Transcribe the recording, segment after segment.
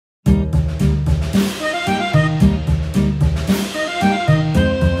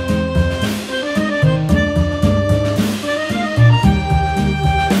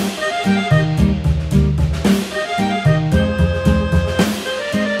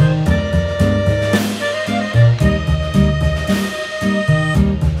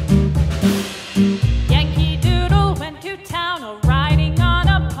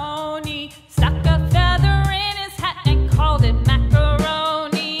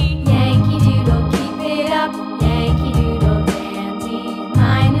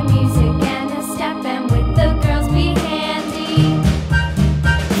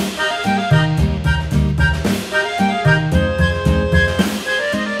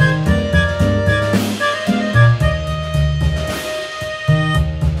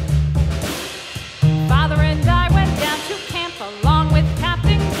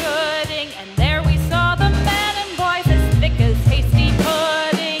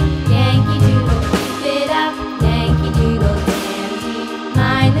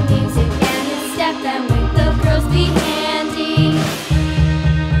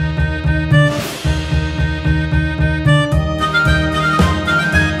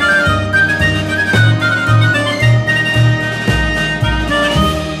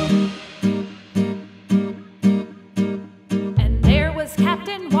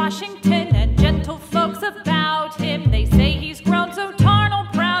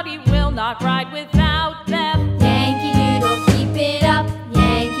cannot ride without them. Yankee Doodle, keep it up,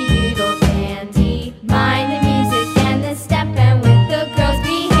 Yankee Doodle dandy. Mind the music and the step, and with the girls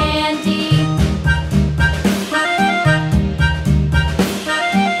be handy.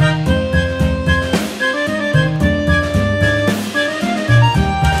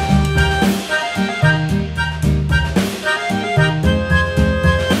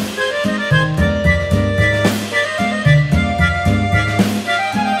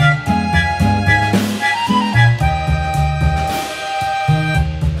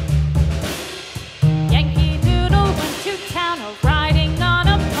 Yankee Doodle went to town riding on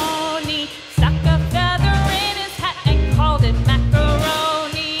a pony, stuck a feather in his hat and called it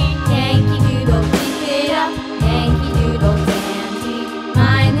macaroni. Yankee Doodle, keep it up, Yankee Doodle dandy.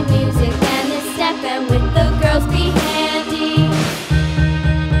 Mind the music and the step, and with the girls be handy.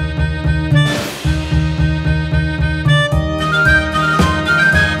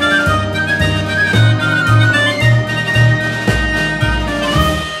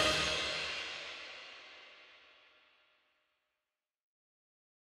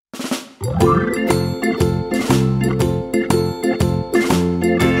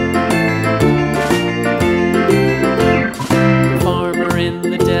 Farmer in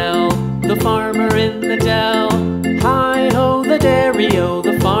the dell, the farmer in the dell. Hi-ho the dairy-o,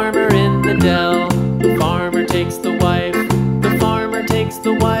 the farmer in the dell. The farmer takes the wife, the farmer takes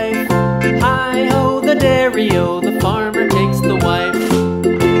the wife. Hi-ho the dairy-o, the farmer takes the wife.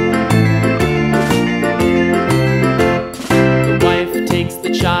 The wife takes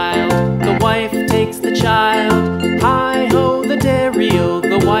the child, the wife takes the child. Hi-ho the dairy-o,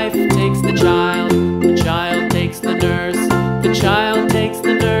 the wife takes the child. The child takes the nurse, the child takes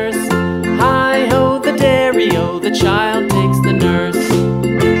the nurse. Hi-ho the dairy-o, the child takes the nurse.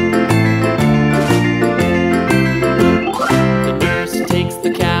 The nurse takes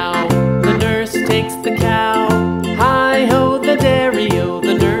the cow, the nurse takes the cow. Hi-ho the dairy-o,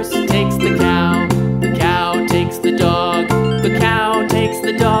 the nurse takes the cow. The cow takes the dog, the cow takes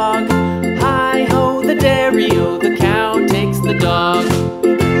the dog. Hi-ho the dairy-o, the cow takes the dog.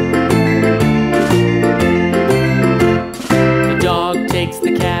 The dog takes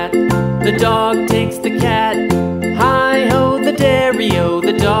the cat, the dog takes the cat. Hi-ho the dairy-o,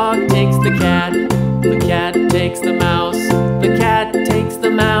 the dog takes the cat. The cat takes the mouse, the cat takes the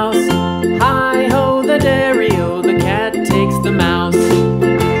mouse. Hi-ho the dairy-o, the cat takes the mouse.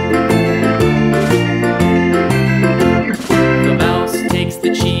 The mouse takes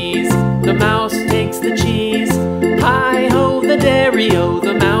the cheese, the mouse takes the cheese. Hi-ho the dairy-o,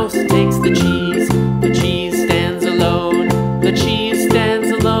 the mouse takes the cheese. The cheese stands alone, the cheese stands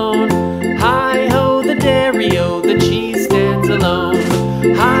alone. Hi-ho the dairy-o, the cheese stands alone.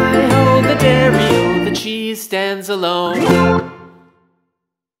 Hi-ho the dairy-o, the cheese stands alone.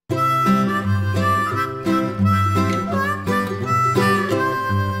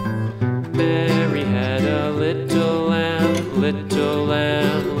 Mary had a little lamb, little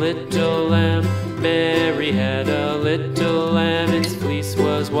lamb, little lamb. Mary had a little lamb, its fleece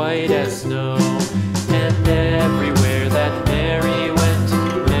was white as snow. And everywhere that Mary went,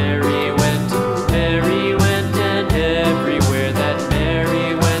 Mary went, Mary went. And everywhere that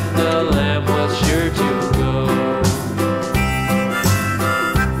Mary went, the lamb was sure to go.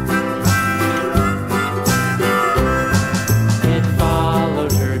 It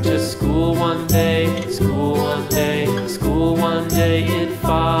followed her to school one day, school one day, school one day. It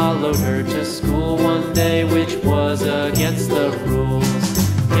followed her to school one day, which was against the rules.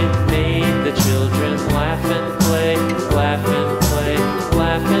 It made the children laugh and play, laugh and play,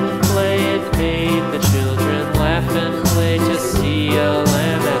 laugh and play. It made the children laugh and play to see a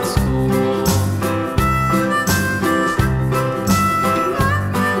lamb at school.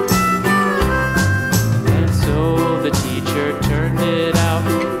 And so the teacher turned it out,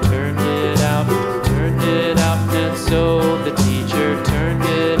 turned it out, turned it out. And so the teacher turned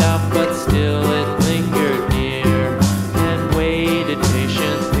it out, but still it lingered near and waited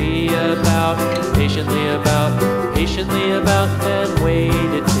patiently about, patiently about, patiently about, and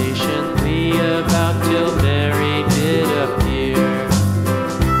waited patiently about till Mary did appear.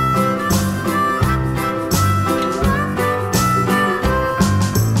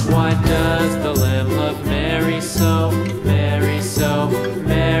 Why does the lamb love Mary so, Mary so,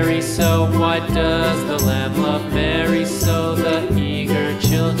 Mary so? Why does the lamb love Mary so? The eager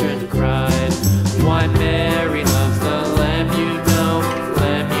children cried. Why Mary loves the lamb, you know,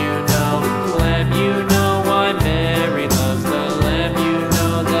 lamb, you know, lamb, you know. Why Mary loves the lamb, you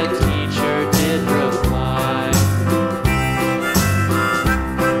know, the teacher did reply.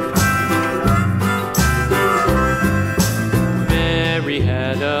 Mary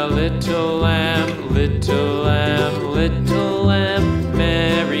had a little lamb, little lamb, little lamb.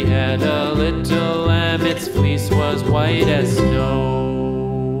 Mary had a little lamb, its fleece was white as snow.